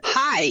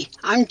Hi,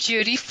 I'm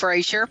Judy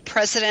Frazier,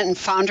 president and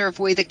founder of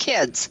We the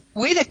Kids.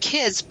 We the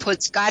Kids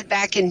puts God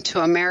back into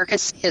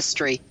America's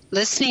history.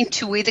 Listening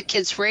to We the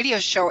Kids radio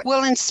show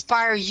will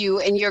inspire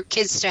you and your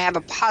kids to have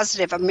a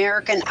positive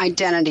American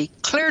identity,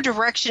 clear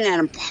direction,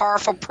 and a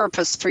powerful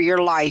purpose for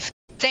your life.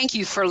 Thank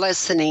you for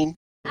listening.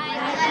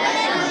 I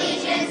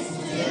pledge allegiance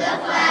to the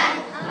flag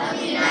of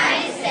the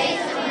United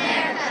States of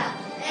America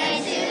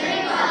and to the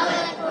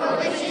republic for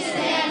which it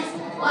stands,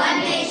 one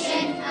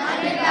nation,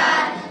 under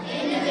God,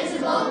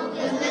 indivisible,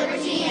 with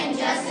liberty and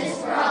justice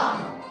for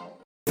all.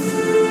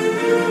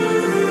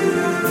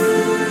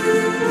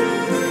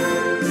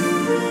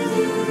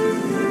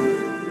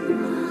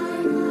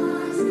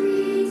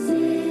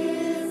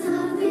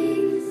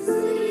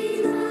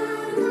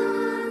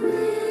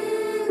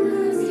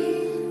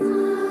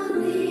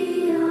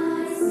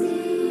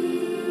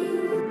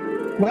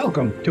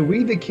 Welcome to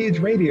We the Kids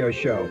radio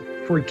show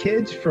for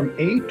kids from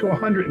 8 to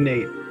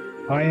 108.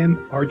 I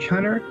am Arch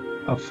Hunter,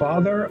 a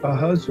father, a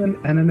husband,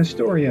 and an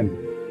historian.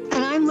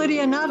 And I'm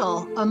Lydia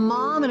Nuttall, a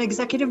mom and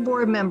executive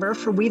board member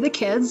for We the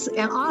Kids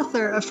and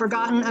author of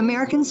Forgotten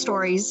American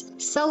Stories,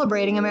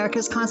 Celebrating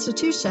America's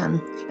Constitution.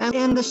 And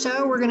in the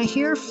show, we're going to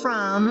hear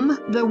from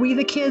the We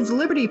the Kids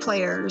Liberty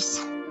Players.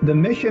 The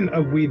mission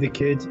of We the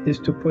Kids is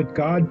to put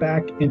God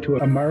back into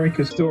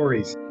America's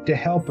stories, to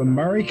help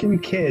American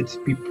kids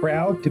be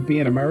proud to be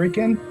an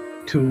American,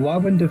 to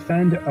love and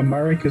defend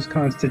America's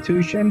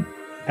Constitution,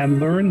 and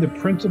learn the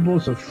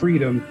principles of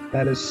freedom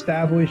that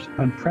establish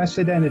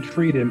unprecedented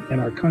freedom in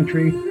our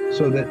country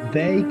so that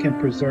they can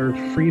preserve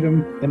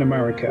freedom in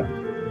America.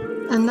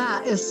 And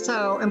that is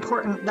so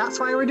important.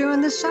 That's why we're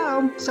doing this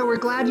show. So we're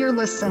glad you're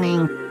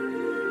listening.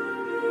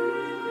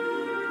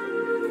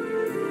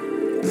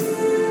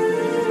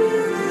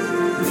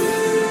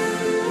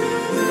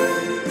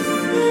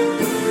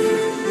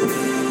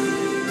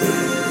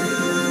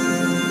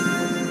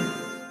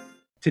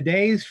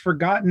 Today's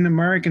Forgotten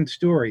American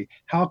Story.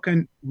 How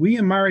can we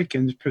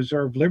Americans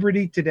preserve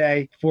liberty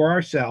today for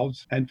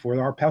ourselves and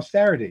for our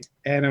posterity?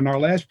 And in our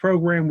last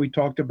program, we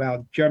talked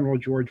about General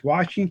George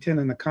Washington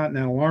and the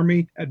Continental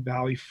Army at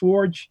Valley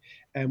Forge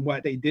and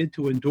what they did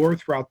to endure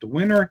throughout the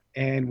winter.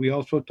 And we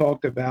also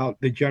talked about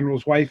the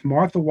general's wife,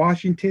 Martha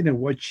Washington, and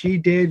what she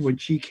did when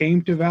she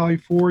came to Valley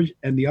Forge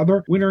and the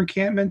other winter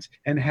encampments,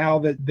 and how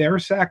that their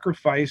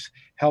sacrifice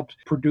helped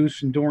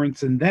produce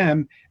endurance in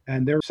them,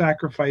 and their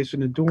sacrifice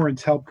and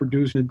endurance helped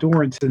produce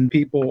endurance in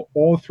people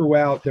all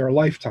throughout their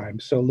lifetime.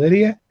 So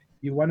Lydia,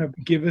 you want to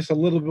give us a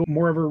little bit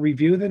more of a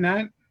review than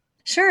that?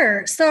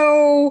 Sure.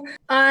 So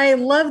I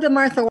love the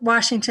Martha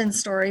Washington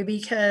story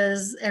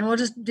because, and we'll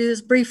just do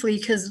this briefly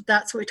because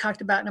that's what we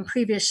talked about in a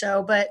previous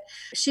show, but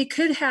she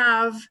could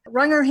have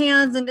wrung her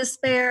hands in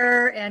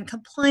despair and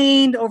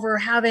complained over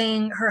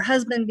having her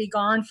husband be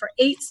gone for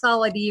 8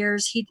 solid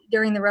years.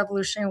 During the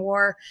Revolutionary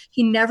War,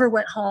 he never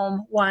went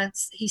home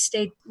once. He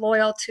stayed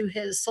loyal to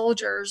his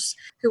soldiers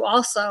who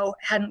also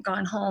hadn't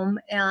gone home.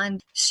 And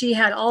she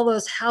had all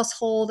those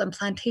household and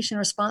plantation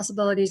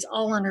responsibilities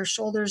all on her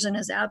shoulders in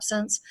his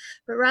absence.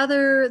 But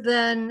rather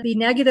than be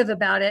negative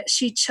about it,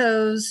 she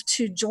chose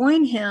to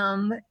join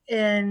him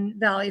in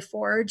Valley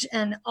Forge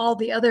and all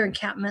the other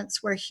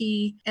encampments where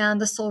he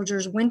and the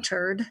soldiers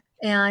wintered.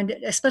 And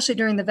especially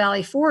during the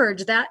Valley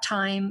Forge, that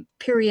time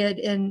period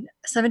in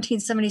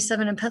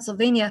 1777 in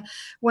Pennsylvania,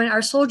 when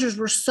our soldiers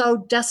were so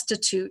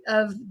destitute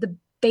of the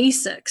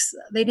basics.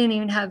 They didn't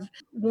even have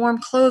warm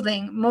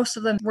clothing. Most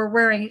of them were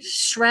wearing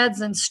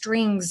shreds and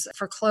strings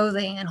for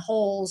clothing and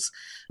holes.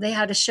 They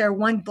had to share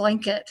one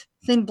blanket,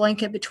 thin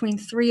blanket between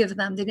 3 of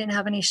them. They didn't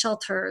have any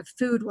shelter.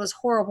 Food was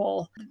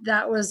horrible.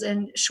 That was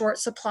in short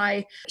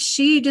supply.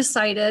 She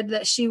decided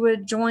that she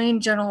would join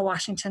General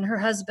Washington, her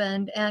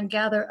husband, and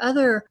gather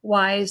other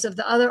wives of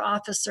the other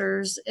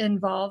officers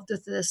involved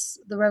with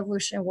the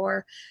Revolutionary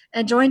War,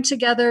 and join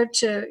together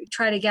to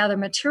try to gather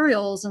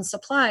materials and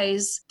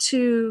supplies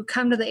to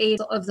come to the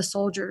aid of the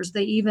soldiers.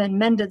 They even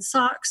mended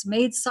socks,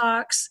 made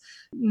socks,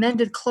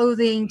 mended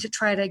clothing to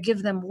try to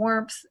give them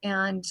warmth,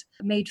 and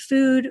made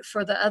food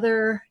for the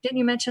other. Didn't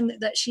you mention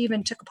that she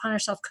even took upon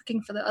herself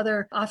cooking for the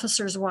other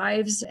officers'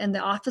 wives and the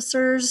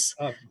officers?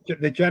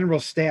 The general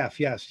staff,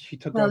 yes. She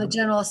took over. The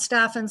general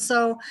staff. And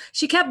so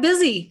she kept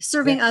busy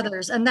serving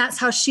others. And that's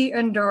how she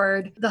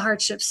endured the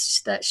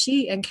hardships that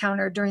she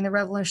encountered during the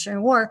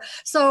Revolutionary War.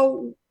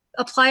 So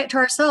apply it to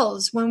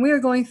ourselves. When we are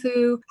going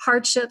through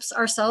hardships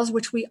ourselves,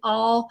 which we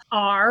all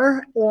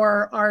are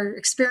or are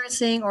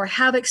experiencing or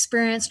have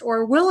experienced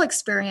or will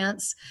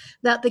experience,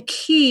 that the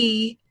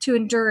key to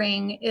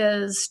enduring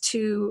is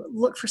to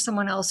look for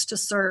someone else to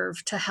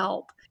serve, to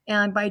help.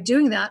 And by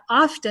doing that,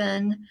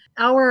 often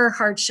our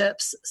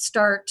hardships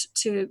start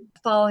to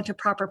fall into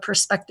proper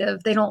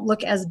perspective. They don't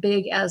look as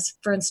big as,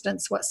 for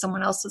instance, what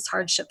someone else's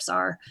hardships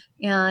are.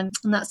 And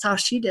that's how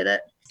she did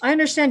it. I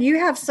understand you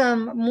have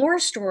some more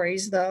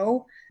stories,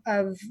 though,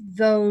 of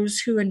those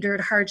who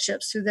endured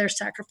hardships through their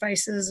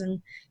sacrifices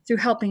and through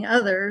helping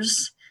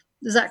others.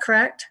 Is that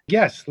correct?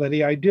 Yes,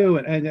 Lydia, I do.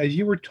 And as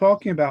you were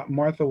talking about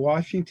Martha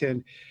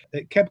Washington,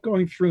 it kept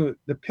going through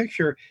the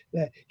picture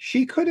that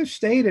she could have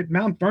stayed at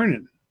Mount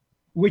Vernon.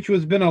 which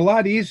was been a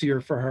lot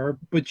easier for her,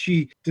 but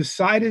she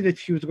decided that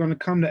she was going to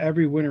come to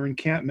every winter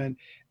encampment.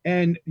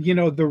 And,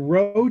 the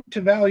road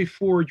to Valley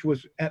Forge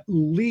was at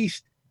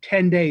least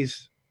 10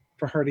 days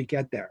for her to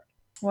get there.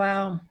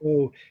 Wow.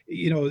 So,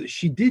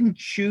 she didn't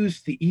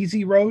choose the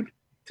easy road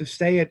to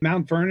stay at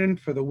Mount Vernon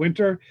for the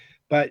winter,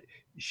 but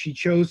she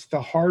chose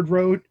the hard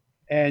road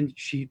and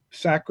she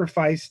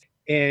sacrificed.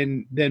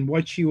 And then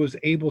what she was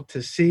able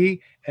to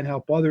see and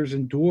help others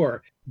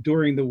endure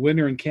during the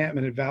winter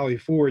encampment at Valley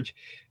Forge,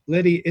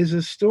 Liddy, is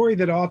a story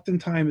that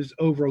oftentimes is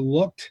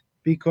overlooked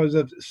because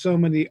of so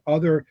many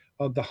other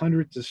of the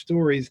hundreds of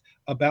stories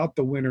about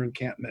the winter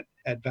encampment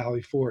at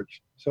Valley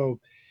Forge. So,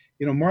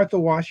 Martha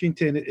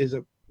Washington is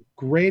a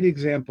great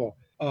example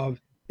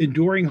of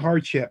enduring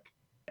hardship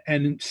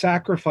and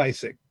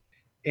sacrificing,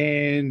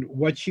 and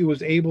what she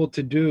was able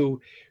to do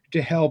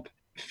to help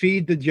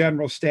feed the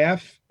general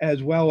staff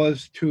as well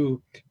as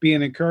to be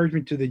an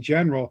encouragement to the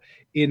general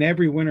in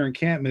every winter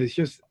encampment. Is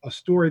just a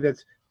story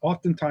that's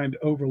oftentimes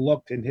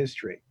overlooked in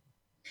history.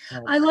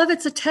 I love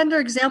it's a tender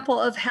example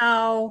of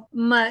how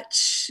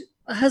much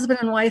a husband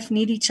and wife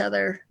need each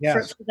other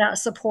for that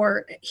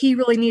support. He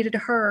really needed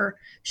her.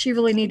 She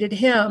really needed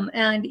him.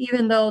 And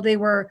even though they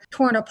were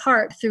torn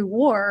apart through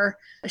war,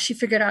 she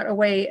figured out a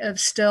way of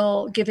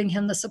still giving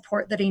him the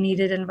support that he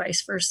needed and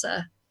vice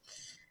versa.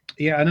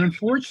 Yeah. And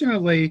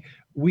unfortunately,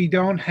 we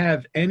don't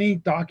have any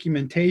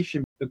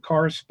documentation, the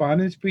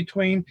correspondence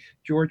between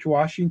George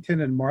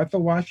Washington and Martha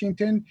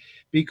Washington,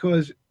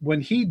 because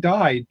when he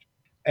died,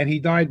 and he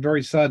died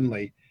very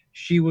suddenly,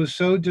 she was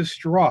so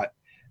distraught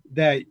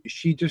that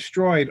she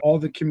destroyed all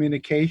the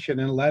communication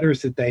and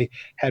letters that they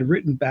had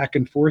written back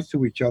and forth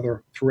to each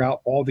other throughout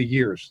all the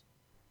years.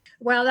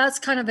 Well, that's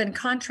kind of in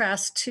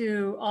contrast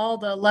to all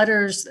the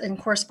letters and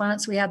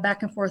correspondence we have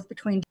back and forth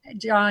between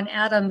John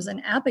Adams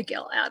and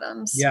Abigail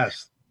Adams.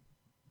 Yes.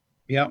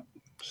 Yep.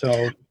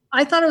 So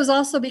I thought it was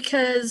also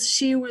because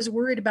she was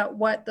worried about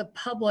what the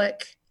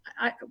public,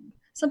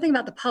 something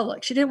about the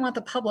public. She didn't want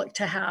the public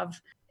to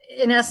have,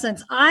 in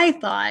essence, I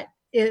thought,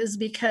 is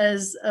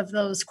because of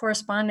those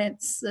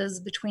correspondences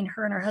between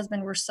her and her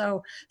husband were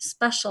so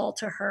special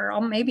to her,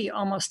 maybe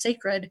almost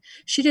sacred.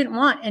 She didn't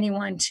want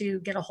anyone to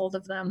get a hold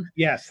of them.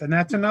 Yes, and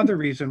that's another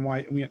reason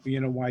why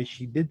why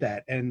she did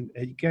that. And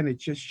again, it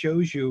just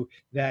shows you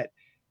that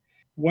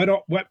what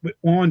went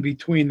on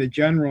between the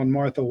general and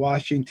Martha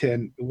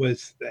Washington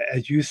was,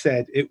 as you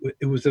said,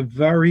 it was a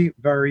very,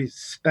 very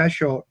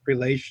special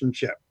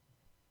relationship.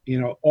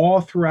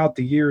 All throughout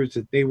the years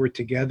that they were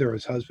together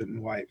as husband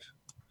and wife.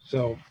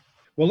 So,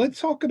 well,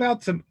 let's talk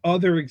about some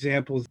other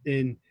examples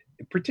in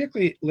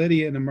particularly,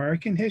 Lydia, in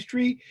American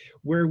history,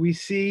 where we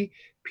see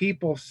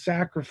people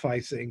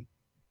sacrificing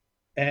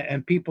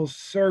and people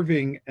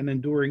serving and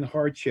enduring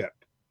hardship.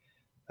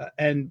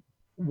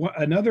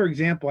 Another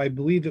example I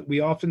believe that we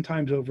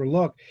oftentimes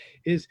overlook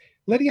is,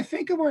 Lydia,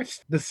 think of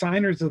the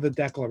signers of the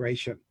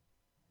Declaration.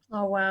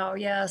 Oh, wow.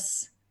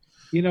 Yes.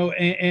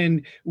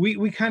 And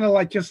we kind of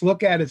like just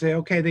look at it and say,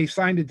 okay, they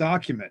signed a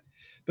document.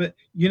 But,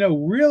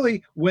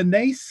 really, when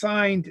they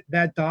signed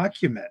that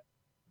document,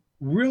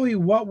 really,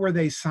 what were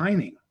they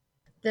signing?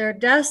 Their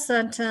death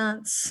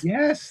sentence.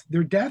 Yes,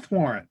 their death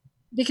warrant.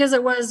 Because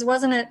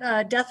wasn't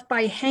it death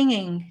by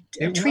hanging?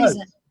 It treason.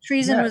 Was.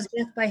 Treason Yes. was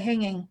death by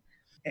hanging.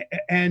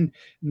 And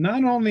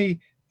not only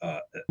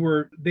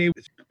were they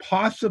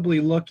possibly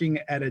looking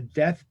at a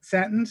death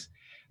sentence,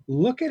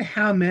 look at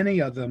how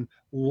many of them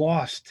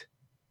lost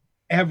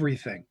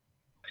everything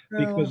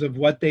because of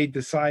what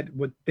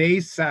they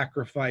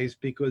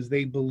sacrificed, because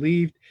they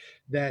believed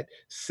that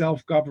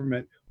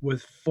self-government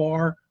was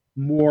far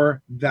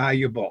more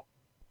valuable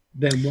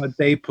than what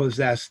they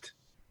possessed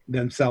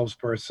themselves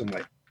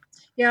personally.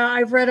 Yeah,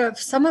 I've read of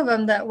some of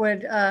them that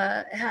would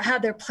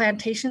have their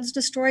plantations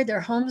destroyed,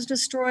 their homes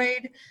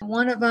destroyed.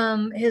 One of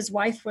them, his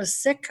wife was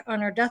sick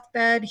on her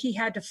deathbed. He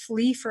had to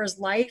flee for his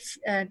life,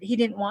 and he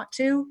didn't want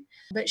to,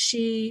 but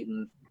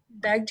she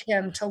begged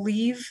him to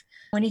leave.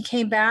 When he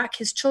came back,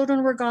 his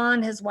children were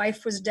gone, his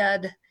wife was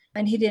dead,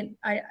 and he didn't,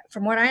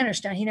 from what I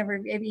understand, he never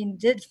even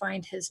did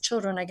find his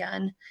children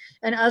again.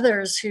 And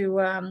others who,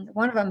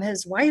 one of them,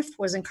 his wife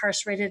was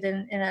incarcerated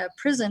in a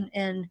prison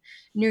in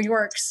New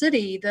York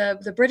City.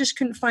 The British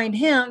couldn't find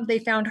him. They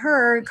found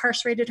her,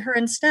 incarcerated her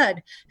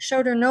instead,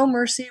 showed her no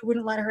mercy,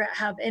 wouldn't let her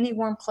have any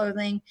warm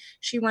clothing.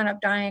 She wound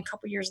up dying a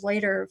couple years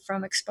later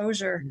from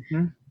exposure.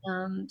 Mm-hmm.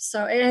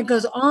 So it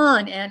goes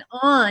on and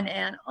on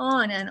and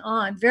on and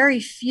on. Very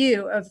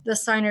few of the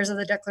signers of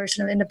the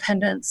Declaration of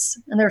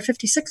Independence, and there are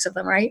 56 of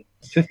them, right?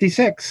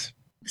 56.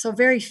 So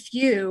very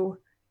few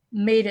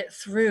made it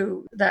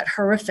through that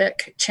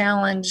horrific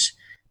challenge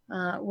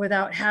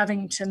without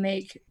having to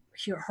make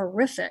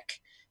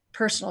horrific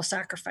personal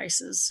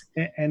sacrifices.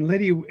 And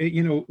Lydia,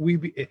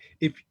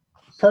 if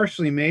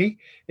personally me,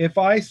 if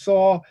I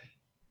saw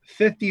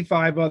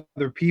 55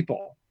 other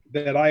people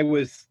that I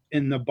was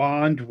in the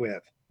bond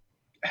with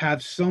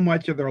have so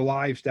much of their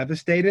lives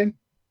devastated,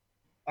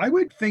 I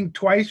would think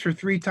twice or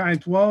three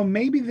times, well,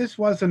 maybe this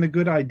wasn't a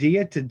good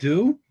idea to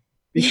do,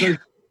 because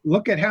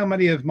look at how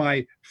many of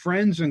my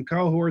friends and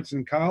cohorts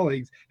and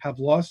colleagues have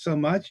lost so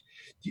much.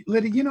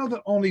 Lydia, you know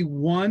that only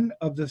one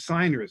of the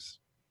signers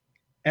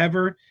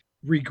ever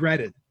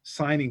regretted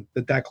signing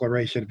the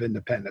Declaration of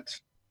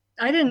Independence.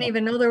 I didn't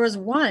even know there was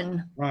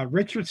one.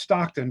 Richard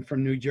Stockton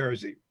from New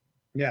Jersey.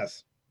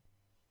 Yes.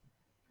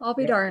 I'll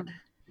be darned.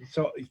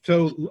 So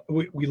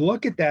we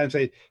look at that and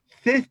say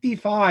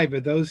 55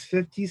 of those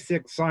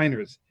 56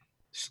 signers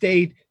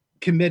stayed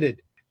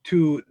committed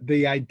to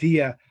the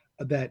idea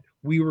that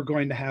we were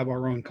going to have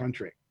our own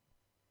country.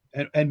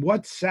 And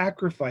what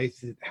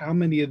sacrifices, how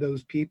many of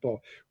those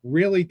people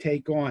really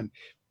take on,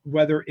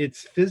 whether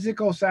it's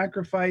physical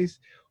sacrifice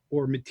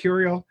or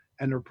material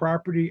and their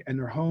property and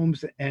their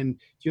homes, and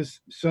just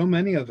so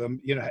many of them,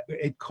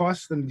 it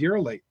costs them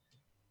dearly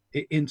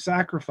in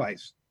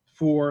sacrifice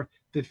for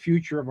the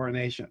future of our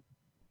nation.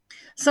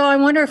 So I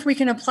wonder if we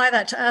can apply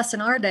that to us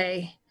in our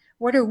day.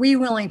 What are we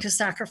willing to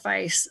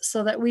sacrifice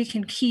so that we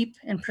can keep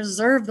and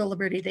preserve the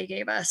liberty they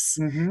gave us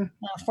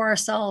for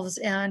ourselves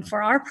and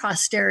for our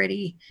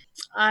posterity?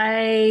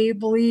 I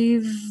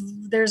believe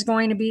there's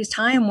going to be a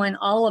time when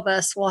all of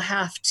us will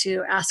have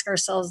to ask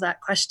ourselves that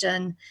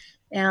question.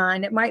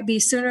 And it might be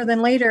sooner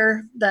than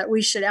later that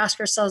we should ask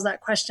ourselves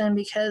that question,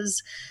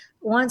 because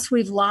once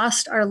we've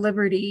lost our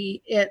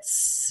liberty,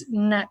 it's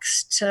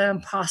next to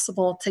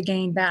impossible to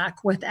gain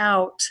back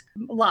without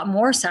a lot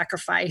more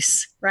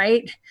sacrifice,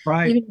 right?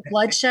 Right. Even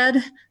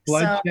bloodshed.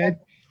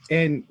 Bloodshed.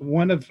 And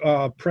one of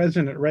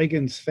President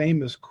Reagan's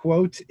famous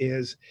quotes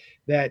is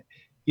that,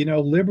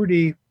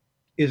 liberty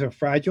is a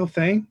fragile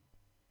thing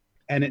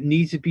and it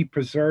needs to be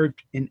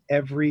preserved in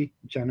every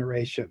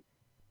generation,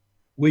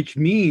 which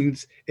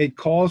means it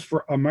calls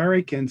for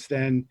Americans,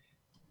 then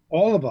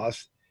all of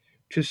us,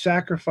 to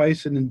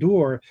sacrifice and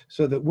endure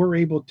so that we're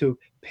able to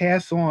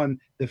pass on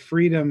the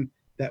freedom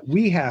that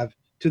we have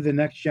to the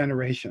next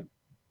generation.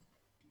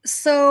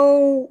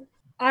 So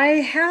I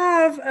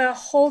have a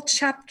whole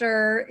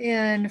chapter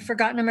in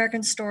Forgotten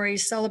American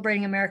Stories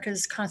celebrating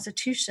America's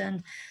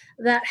Constitution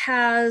that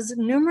has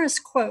numerous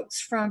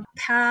quotes from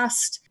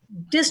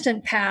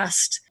distant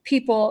past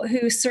people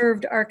who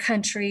served our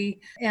country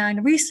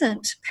and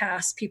recent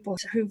past people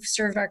who've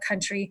served our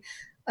country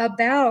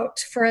about,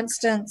 for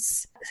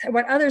instance,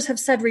 what others have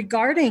said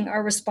regarding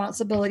our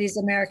responsibilities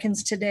as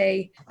Americans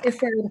today,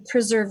 if we're to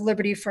preserve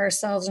liberty for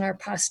ourselves and our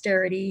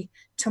posterity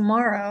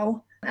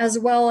tomorrow, as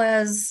well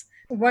as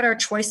what our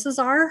choices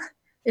are,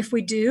 if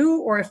we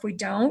do or if we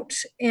don't,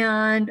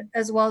 and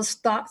as well as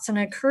thoughts and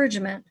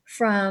encouragement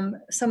from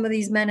some of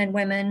these men and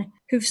women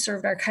who've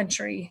served our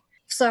country.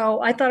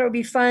 So I thought it would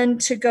be fun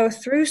to go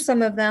through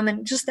some of them.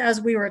 And just as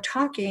we were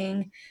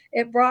talking,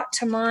 it brought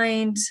to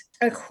mind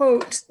a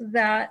quote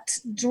that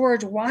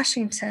George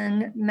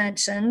Washington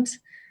mentioned.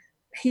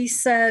 He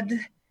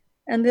said,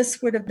 and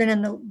this would have been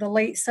in the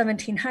late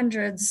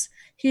 1700s,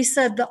 he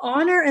said, "The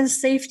honor and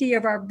safety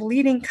of our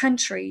bleeding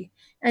country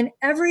and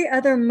every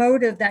other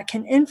motive that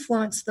can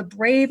influence the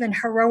brave and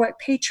heroic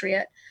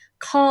patriot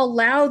call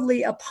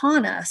loudly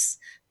upon us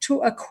to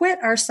acquit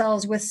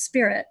ourselves with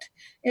spirit.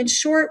 In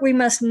short, we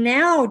must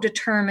now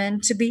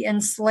determine to be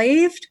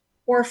enslaved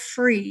or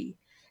free.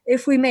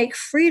 If we make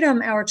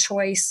freedom our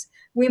choice,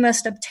 we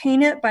must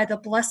obtain it by the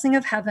blessing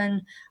of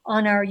heaven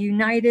on our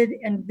united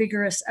and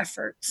vigorous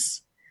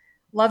efforts."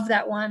 Love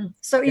that one.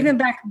 So even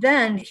back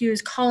then, he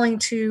was calling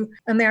to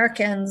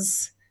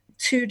Americans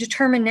to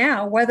determine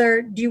now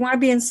whether do you want to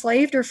be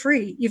enslaved or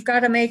free. You've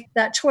got to make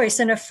that choice.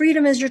 And if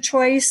freedom is your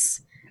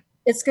choice,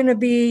 it's going to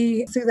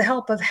be through the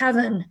help of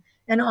heaven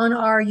and on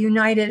our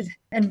united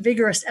and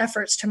vigorous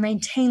efforts to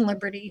maintain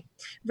liberty.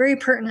 Very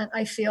pertinent,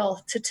 I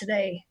feel, to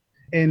today.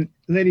 And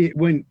Lydia,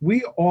 when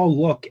we all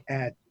look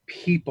at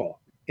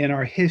people in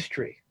our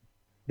history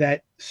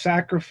that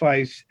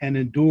sacrificed and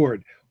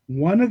endured,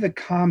 one of the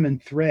common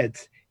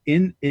threads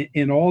in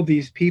all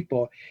these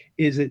people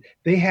is that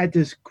they had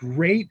this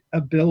great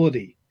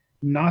ability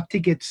not to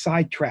get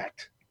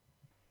sidetracked,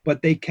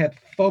 but they kept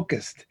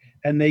focused.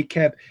 And they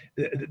kept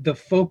the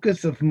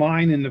focus of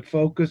mind and the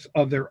focus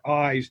of their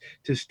eyes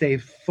to stay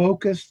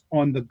focused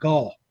on the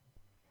goal.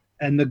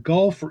 And the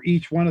goal for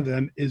each one of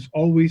them is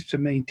always to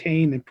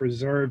maintain and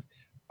preserve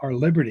our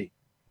liberty,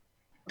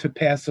 to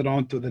pass it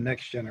on to the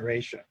next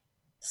generation.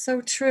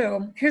 So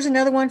true. Here's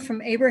another one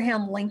from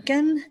Abraham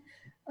Lincoln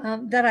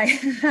that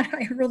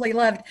I really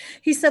loved.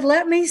 He said,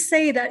 "Let me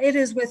say that it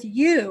is with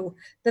you,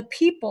 the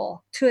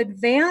people, to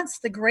advance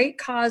the great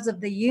cause of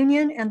the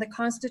Union and the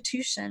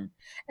Constitution,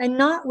 and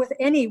not with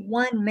any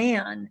one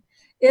man.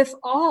 If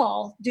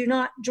all do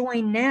not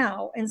join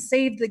now and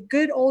save the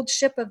good old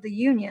ship of the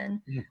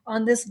Union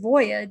on this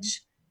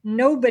voyage,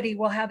 nobody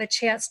will have a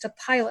chance to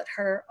pilot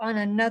her on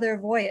another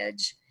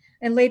voyage."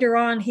 And later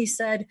on, he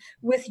said,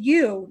 "With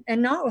you,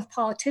 and not with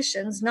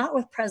politicians, not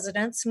with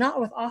presidents, not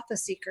with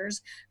office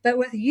seekers, but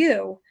with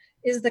you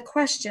is the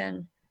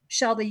question,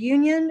 shall the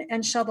Union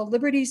and shall the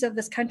liberties of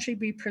this country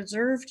be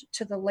preserved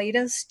to the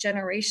latest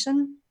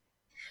generation?"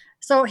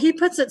 So he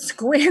puts it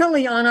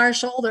squarely on our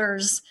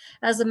shoulders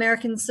as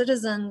American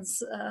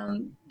citizens,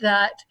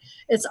 that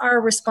it's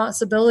our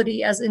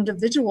responsibility as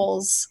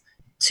individuals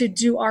to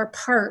do our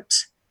part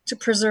to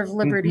preserve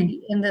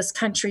liberty in this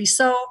country.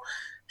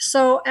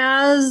 So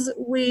as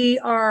we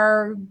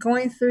are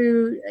going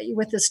through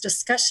with this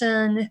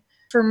discussion,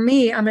 for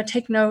me, I'm going to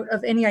take note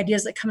of any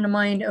ideas that come to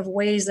mind of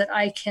ways that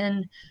I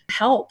can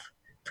help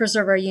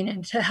preserve our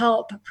union, to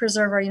help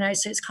preserve our United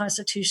States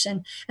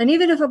Constitution. And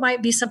even if it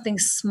might be something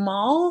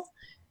small,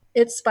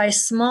 it's by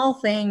small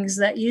things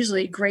that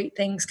usually great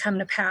things come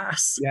to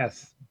pass.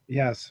 Yes,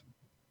 yes.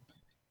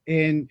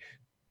 In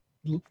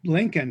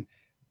Lincoln,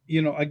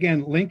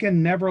 again,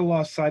 Lincoln never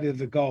lost sight of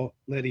the goal,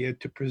 Lydia,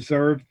 to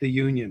preserve the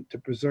Union,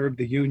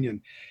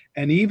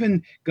 And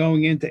even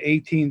going into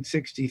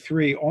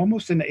 1863,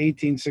 almost into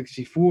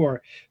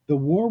 1864, the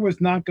war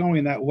was not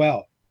going that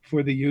well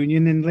for the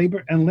Union, and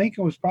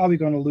Lincoln was probably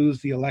going to lose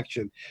the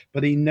election,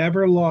 but he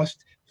never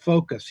lost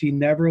focus. He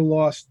never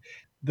lost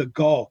the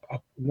goal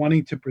of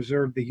wanting to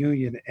preserve the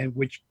Union, and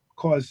which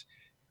caused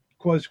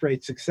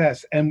great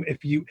success. And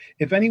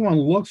if anyone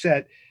looks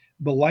at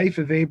the life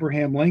of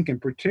Abraham Lincoln,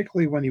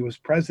 particularly when he was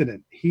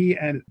president, he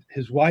and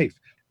his wife,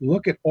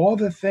 look at all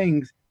the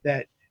things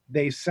that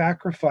they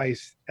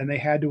sacrificed and they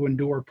had to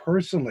endure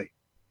personally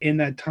in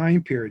that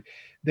time period.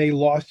 They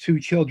lost 2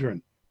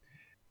 children.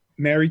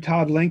 Mary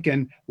Todd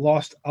Lincoln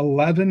lost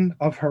 11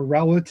 of her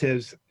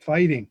relatives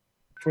fighting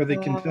for the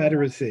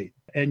Confederacy.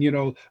 And,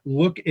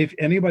 look, if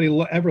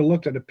anybody ever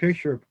looked at a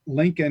picture of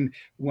Lincoln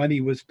when he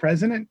was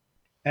president,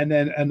 and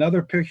then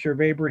another picture of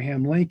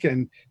Abraham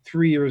Lincoln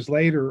 3 years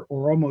later,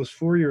 or almost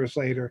 4 years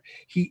later,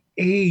 he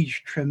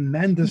aged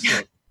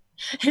tremendously.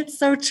 It's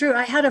so true.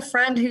 I had a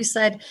friend who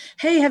said,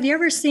 hey, have you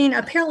ever seen,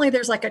 apparently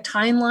there's like a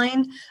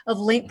timeline of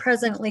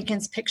President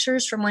Lincoln's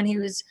pictures from when he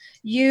was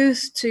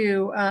youth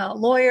to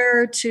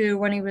lawyer to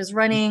when he was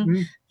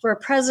running for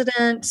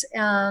president,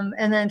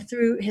 and then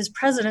through his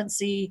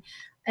presidency.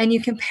 And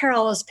you compare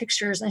all those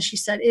pictures. And she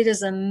said, it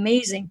is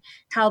amazing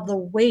how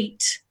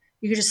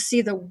you could just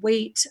see the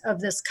weight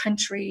of this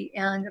country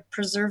and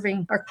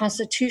preserving our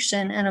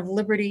Constitution and of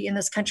liberty in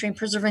this country and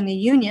preserving the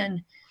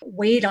Union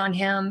weighed on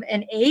him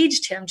and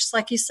aged him, just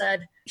like you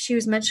said. She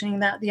was mentioning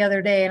that the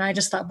other day, and I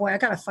just thought, boy, I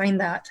got to find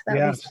that.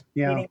 Yes,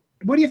 yeah.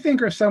 What do you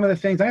think are some of the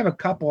things? I have a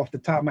couple off the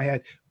top of my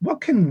head.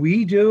 What can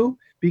we do?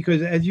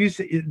 Because as you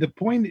say, the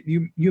point that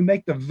you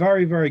make the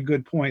very, very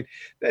good point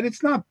that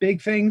it's not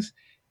big things,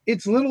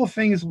 it's little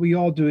things we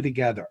all do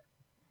together.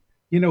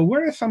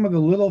 What are some of the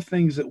little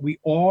things that we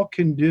all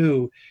can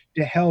do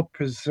to help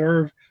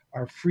preserve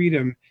our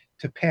freedom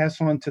to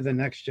pass on to the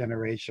next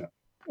generation?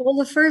 Well,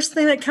 the first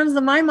thing that comes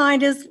to my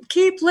mind is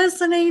keep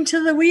listening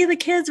to the We the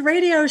Kids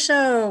radio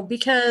show,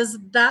 because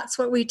that's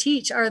what we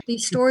teach are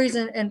these stories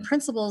and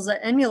principles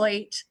that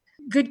emulate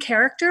good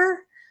character,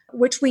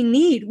 which we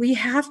need. We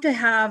have to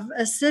have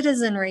a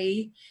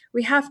citizenry.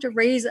 We have to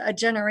raise a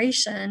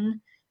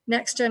generation,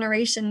 next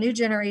generation, new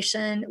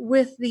generation,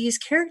 with these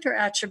character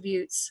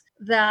attributes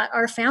that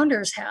our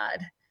founders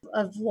had,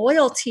 of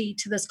loyalty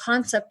to this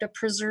concept of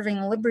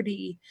preserving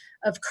liberty,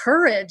 of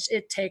courage.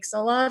 It takes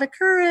a lot of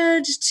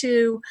courage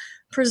to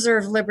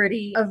preserve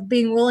liberty, of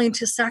being willing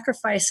to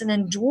sacrifice and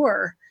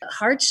endure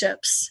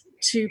hardships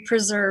to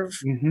preserve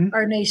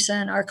our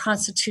nation, our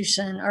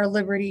Constitution, our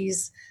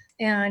liberties.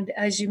 And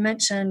as you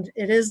mentioned,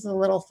 it is the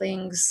little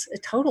things.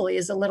 It totally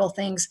is the little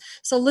things.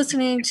 So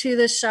listening to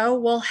this show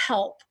will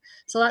help.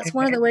 So that's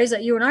one of the ways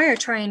that you and I are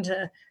trying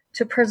to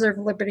preserve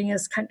liberty in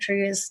this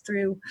country, is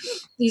through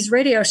these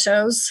radio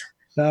shows.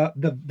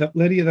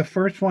 Lydia, the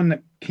first one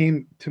that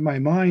came to my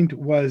mind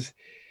was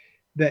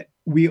that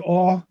we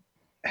all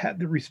had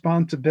the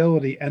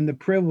responsibility and the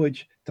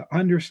privilege to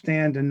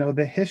understand and know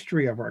the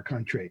history of our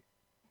country,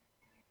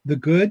 the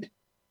good,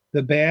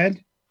 the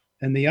bad,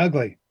 and the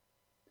ugly.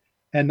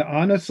 And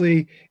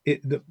honestly,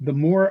 the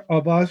more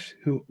of us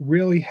who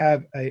really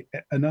have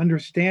an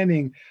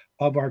understanding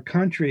of our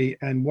country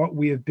and what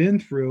we have been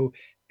through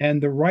and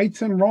the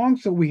rights and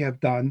wrongs that we have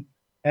done,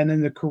 and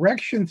then the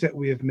corrections that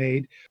we have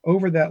made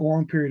over that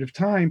long period of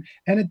time.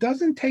 And it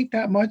doesn't take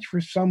that much for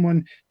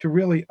someone to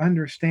really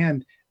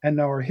understand and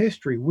know our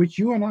history, which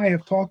you and I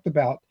have talked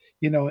about,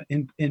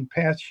 in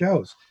past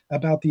shows,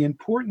 about the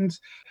importance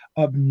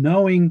of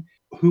knowing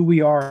who we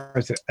are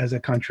as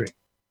a country.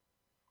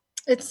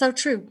 It's so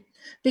true.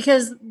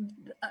 Because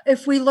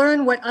if we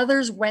learn what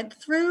others went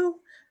through,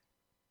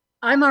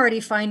 I'm already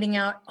finding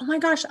out, oh my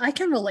gosh, I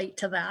can relate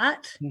to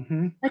that.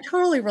 I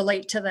totally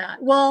relate to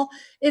that. Well,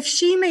 if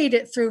she made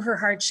it through her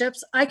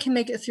hardships, I can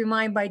make it through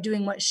mine by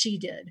doing what she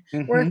did.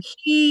 Or if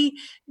he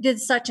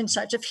did such and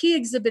such, if he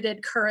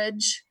exhibited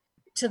courage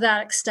to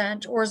that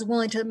extent, or is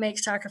willing to make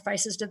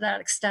sacrifices to that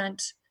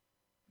extent,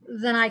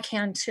 then I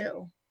can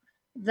too.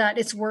 That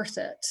it's worth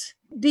it.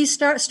 These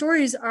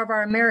stories of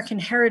our American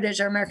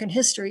heritage, our American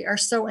history, are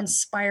so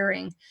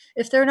inspiring.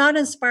 If they're not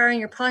inspiring,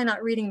 you're probably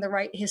not reading the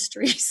right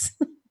histories.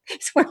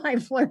 It's what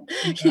I've learned.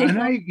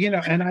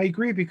 And I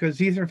agree, because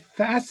these are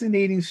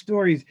fascinating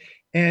stories.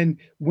 And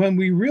when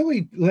we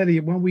really,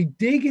 Lydia, when we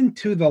dig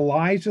into the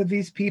lives of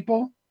these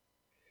people,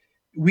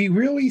 we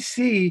really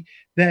see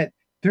that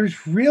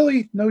there's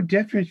really no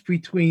difference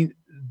between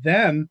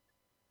them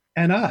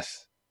and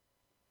us.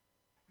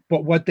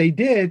 But what they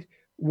did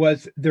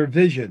was their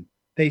vision.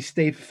 They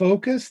stayed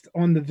focused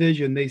on the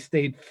vision. They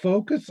stayed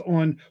focused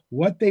on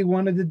what they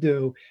wanted to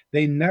do.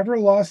 They never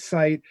lost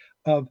sight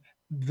of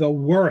the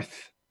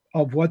worth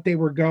of what they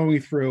were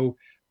going through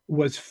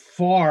was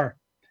far,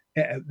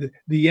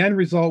 the end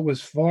result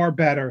was far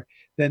better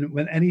than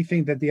when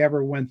anything that they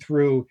ever went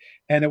through.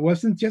 And it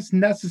wasn't just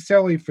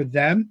necessarily for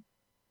them,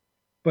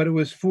 but it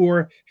was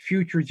for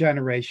future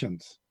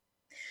generations.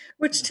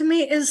 Which to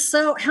me is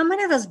so, how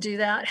many of us do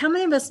that? How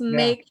many of us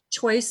make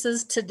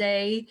choices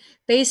today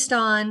based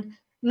on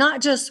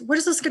not just what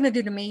is this going to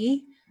do to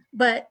me,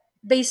 but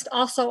based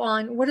also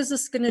on what is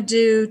this going to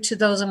do to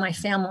those in my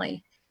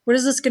family? What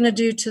is this going to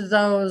do to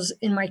those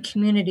in my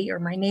community or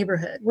my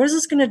neighborhood? What is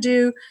this going to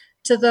do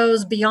to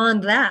those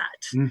beyond that?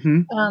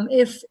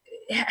 If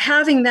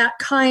having that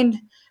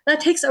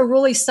takes a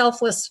really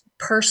selfless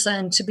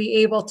person to be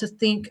able to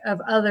think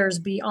of others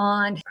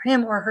beyond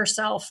him or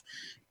herself,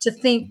 to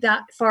think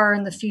that far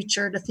in the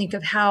future, to think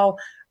of how,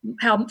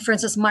 for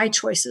instance, my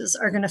choices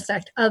are going to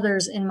affect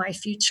others in my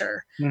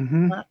future.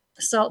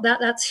 So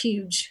that's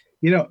huge.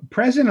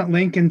 President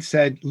Lincoln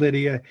said,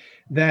 Lydia,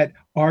 that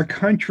our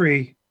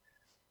country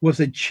was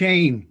a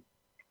chain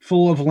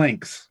full of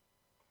links.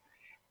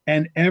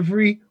 And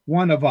every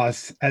one of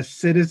us as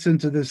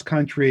citizens of this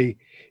country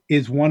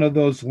is one of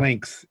those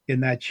links in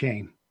that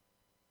chain.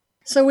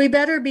 So we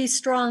better be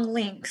strong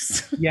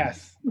links.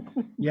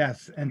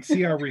 Yes, and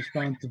see our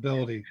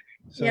responsibility.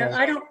 So, yeah,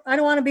 I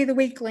don't want to be the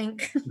weak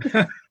link.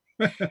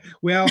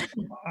 Well,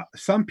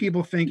 some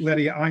people think,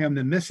 Lydia, I am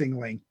the missing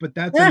link, but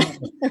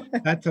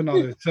that's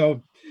another.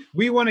 So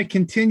we want to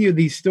continue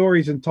these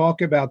stories and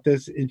talk about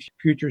this in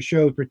future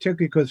shows,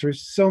 particularly because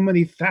there's so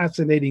many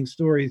fascinating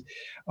stories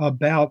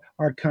about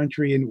our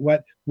country and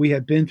what we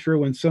have been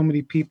through, and so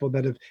many people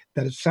that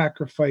have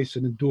sacrificed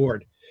and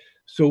endured.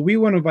 So we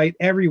want to invite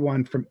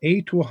everyone from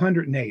 8 to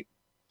 108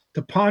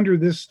 to ponder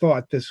this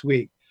thought this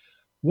week.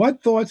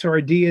 What thoughts or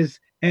ideas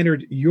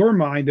entered your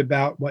mind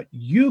about what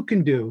you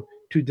can do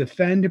to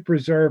defend and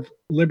preserve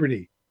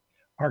liberty,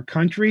 our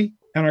country,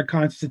 and our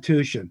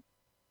Constitution?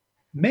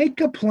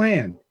 Make a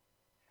plan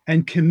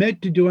and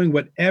commit to doing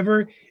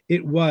whatever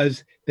it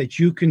was that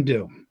you can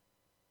do.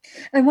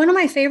 And one of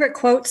my favorite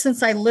quotes,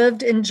 since I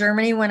lived in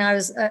Germany when I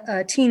was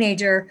a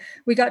teenager,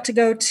 we got to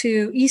go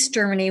to East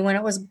Germany when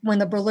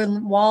the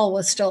Berlin Wall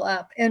was still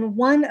up. And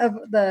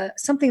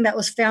something that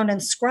was found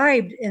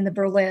inscribed in the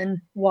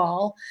Berlin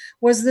Wall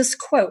was this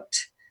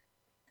quote: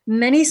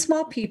 "Many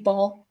small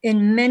people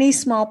in many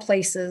small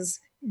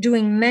places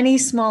doing many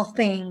small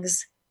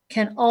things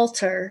can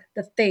alter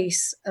the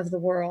face of the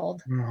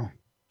world." Wow.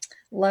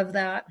 Love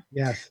that.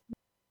 Yes.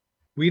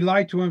 We'd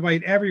like to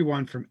invite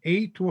everyone from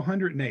 8 to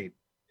 108.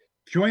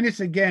 Join us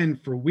again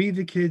for We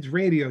the Kids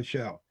radio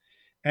show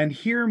and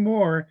hear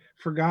more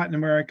forgotten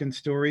American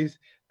stories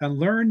and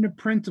learn the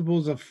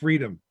principles of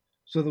freedom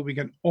so that we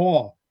can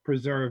all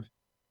preserve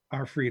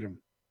our freedom.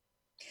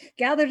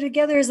 Gather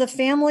together as a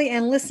family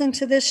and listen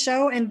to this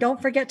show, and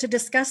don't forget to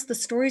discuss the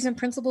stories and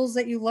principles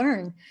that you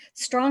learn.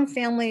 Strong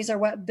families are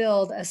what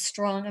build a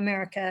strong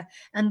America,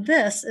 and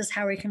this is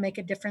how we can make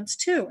a difference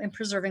too in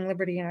preserving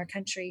liberty in our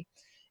country.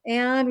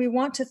 And we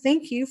want to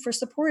thank you for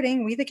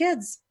supporting We the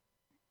Kids.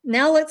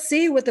 Now let's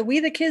see what the We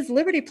the Kids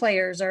Liberty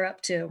Players are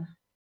up to.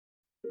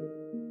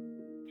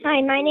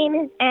 Hi, my name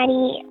is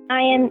Addie.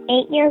 I am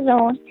 8 years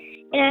old,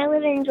 and I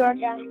live in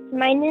Georgia.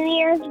 My New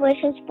Year's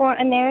wishes for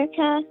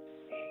America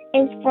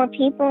is for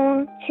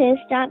people to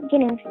stop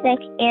getting sick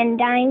and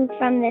dying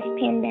from this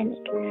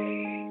pandemic,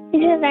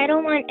 because I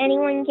don't want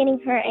anyone getting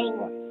hurt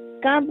anymore.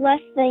 God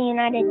bless the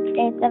United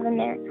States of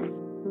America.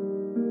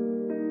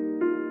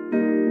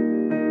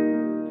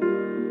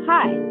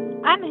 Hi,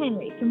 I'm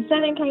Henry from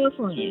Southern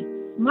California.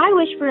 My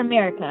wish for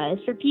America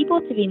is for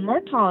people to be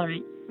more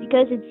tolerant,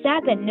 because it's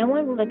sad that no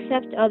one will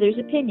accept others'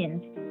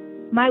 opinions.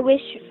 My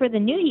wish for the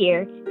new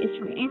year is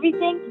for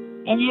everything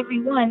and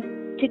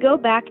everyone to go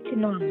back to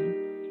normal.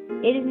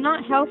 It is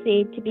not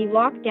healthy to be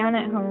locked down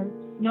at home,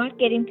 not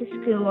getting to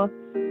school,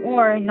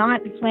 or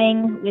not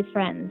playing with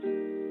friends.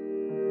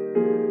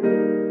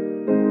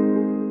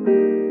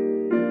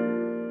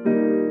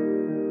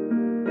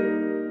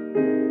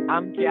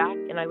 I'm Jack,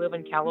 and I live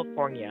in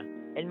California.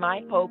 And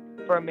my hope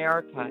for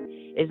America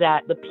is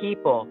that the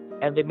people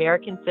and the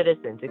American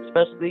citizens,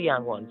 especially the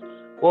young ones,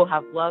 will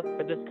have love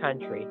for this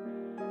country.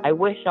 I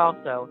wish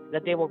also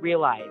that they will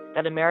realize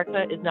that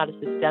America is not a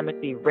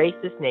systemically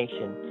racist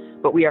nation,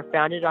 but we are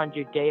founded on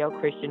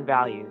Judeo-Christian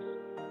values.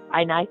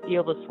 And I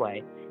feel this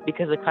way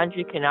because a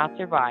country cannot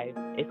survive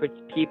if its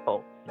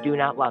people do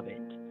not love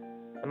it.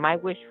 And my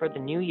wish for the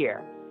new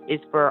year is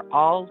for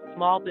all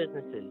small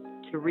businesses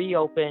to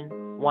reopen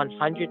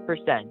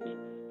 100%.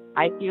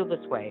 I feel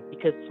this way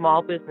because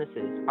small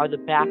businesses are the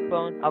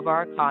backbone of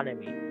our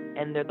economy,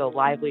 and they're the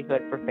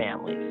livelihood for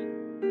families.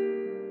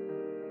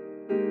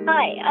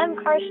 Hi, I'm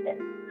Karsten.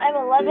 I'm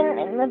 11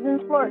 and live in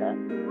Florida.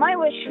 My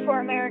wish for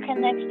America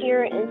next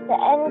year is to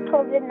end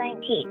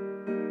COVID-19.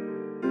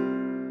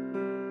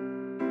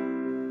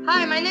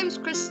 Hi, my name's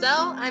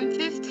Christelle. I'm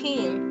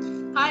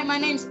 15. Hi, my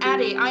name's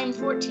Addie. I'm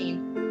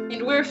 14.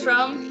 And we're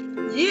from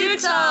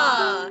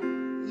Utah!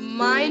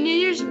 My New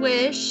Year's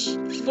wish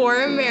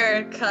for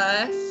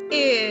America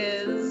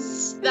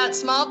is that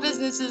small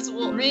businesses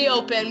will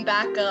reopen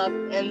back up,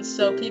 and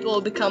so people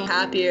will become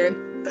happier,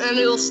 and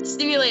it will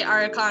stimulate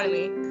our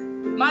economy.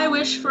 My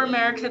wish for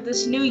America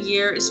this new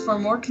year is for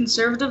more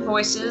conservative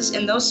voices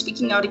and those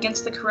speaking out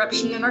against the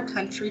corruption in our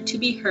country to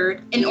be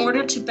heard in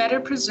order to better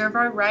preserve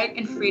our right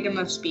and freedom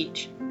of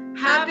speech.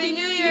 Happy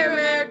New Year,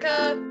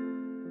 America!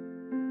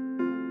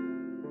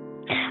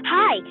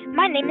 Hi,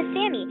 my name is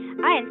Sammy.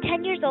 I am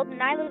 10 years old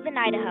and I live in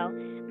Idaho.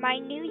 My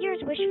New Year's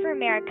wish for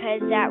America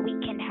is that we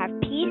can have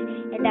peace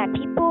and that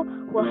people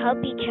will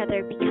help each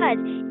other, because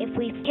if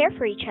we care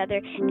for each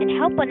other and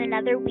help one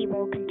another, we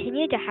will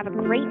continue to have a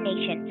great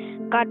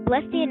nation. God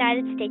bless the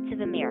United States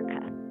of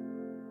America.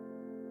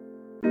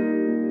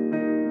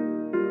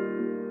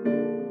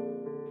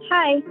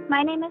 Hi,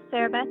 my name is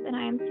Sarah Beth and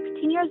I am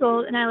 16 years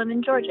old and I live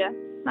in Georgia.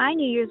 My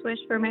New Year's wish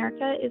for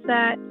America is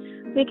that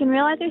we can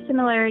realize our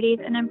similarities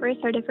and embrace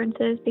our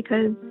differences,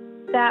 because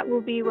that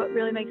will be what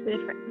really makes a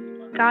difference.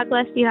 God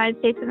bless the United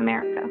States of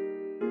America.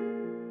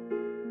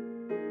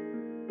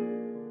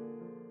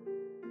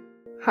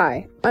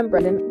 Hi, I'm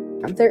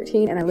Brendan. I'm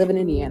 13 and I live in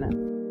Indiana.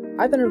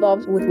 I've been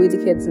involved with We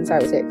the Kids since I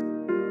was 6.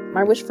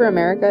 My wish for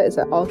America is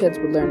that all kids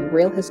would learn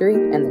real history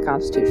and the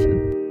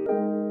Constitution.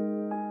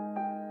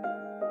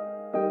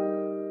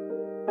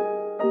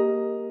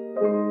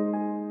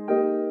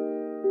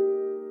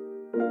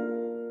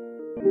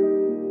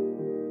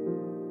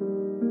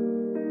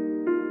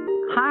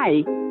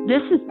 Hi,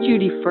 this is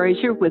Judy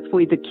Frazier with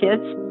We the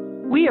Kids.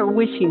 We are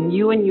wishing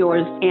you and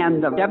yours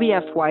and the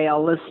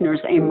WFYL listeners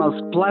a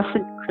most blessed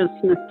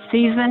Christmas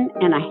season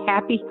and a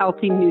happy,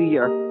 healthy New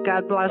Year.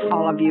 God bless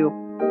all of you.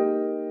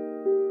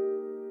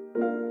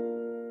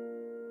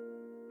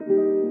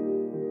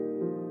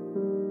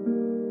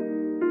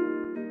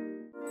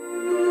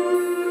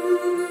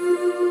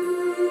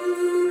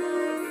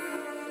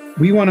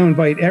 We want to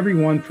invite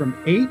everyone from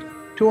 8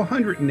 to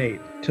 108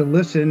 to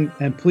listen,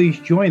 and please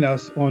join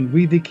us on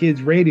We the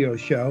Kids radio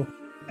show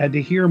and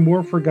to hear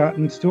more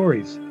forgotten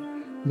stories.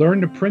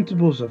 Learn the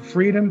principles of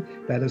freedom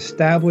that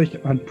established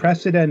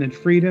unprecedented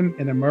freedom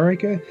in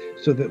America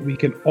so that we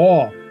can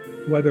all,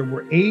 whether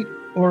we're 8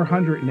 or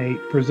 108,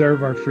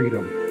 preserve our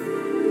freedom.